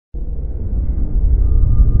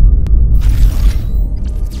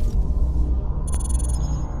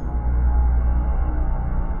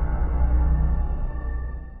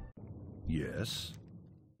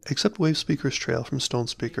Accept WAVESPEAKER'S Trail from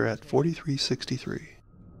STONESPEAKER at 4363.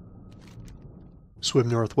 Swim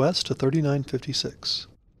northwest to 3956.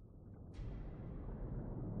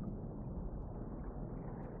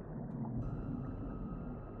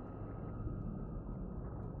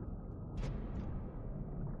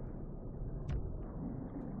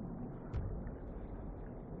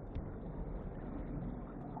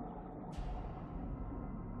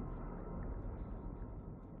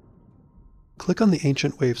 Click on the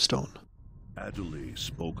ancient wavestone. Adelee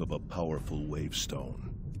spoke of a powerful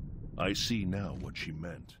wavestone. I see now what she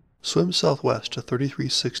meant. Swim southwest to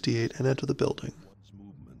 3368 and enter the building.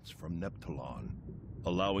 Movements from Neptulon,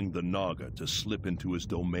 allowing the Naga to slip into his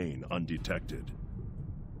domain undetected.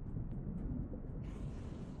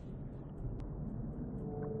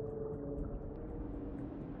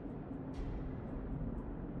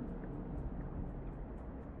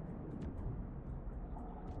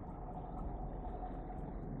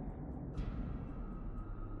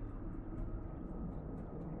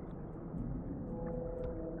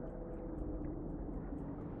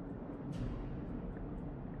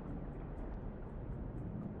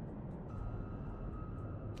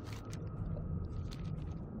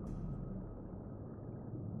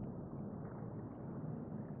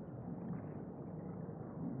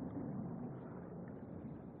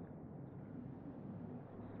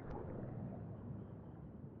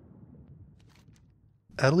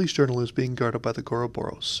 Adelee'S journal is being guarded by the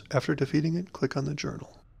GOROBOROS. After defeating it, click on the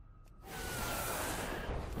journal.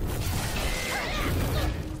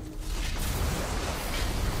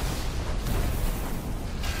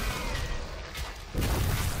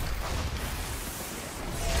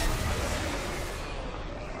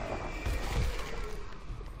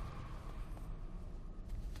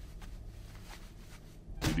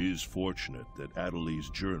 It is fortunate that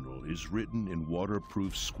Adelee'S journal is written in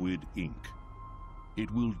waterproof squid ink. It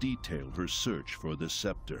will detail her search for the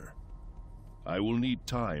scepter. I will need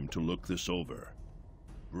time to look this over.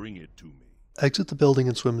 Bring it to me. Exit the building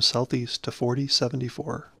and swim southeast to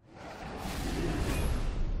 4074.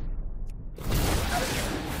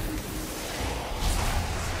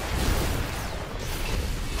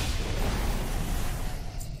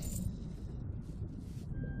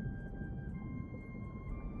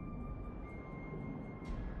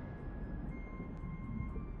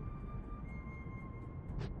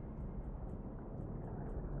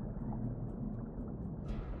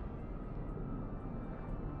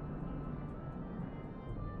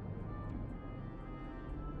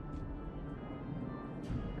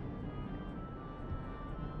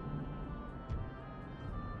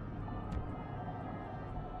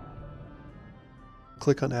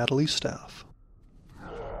 Click on ADELEE'S staff.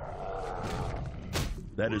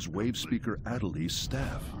 That is WAVESPEAKER Adelee'S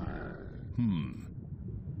staff.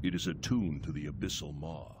 It is attuned to the abyssal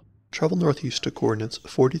maw. Travel northeast to coordinates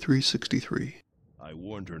 4363. I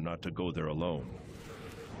warned her not to go there alone.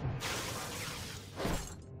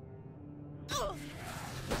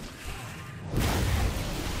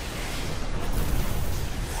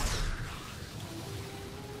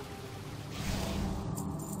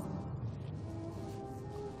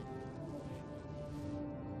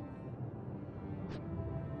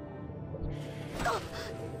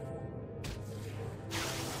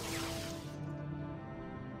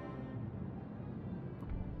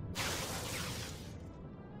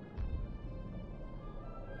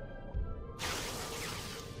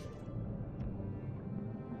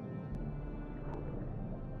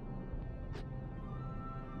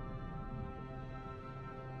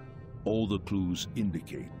 All the clues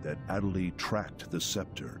indicate that Adelee tracked the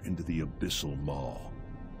scepter into the abyssal maw.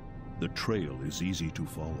 The trail is easy to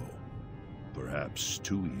follow. Perhaps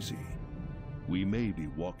too easy. We may be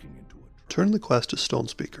walking into a... Turn the quest to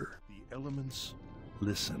STONESPEAKER. The elements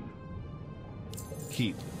listen.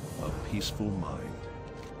 Keep a peaceful mind.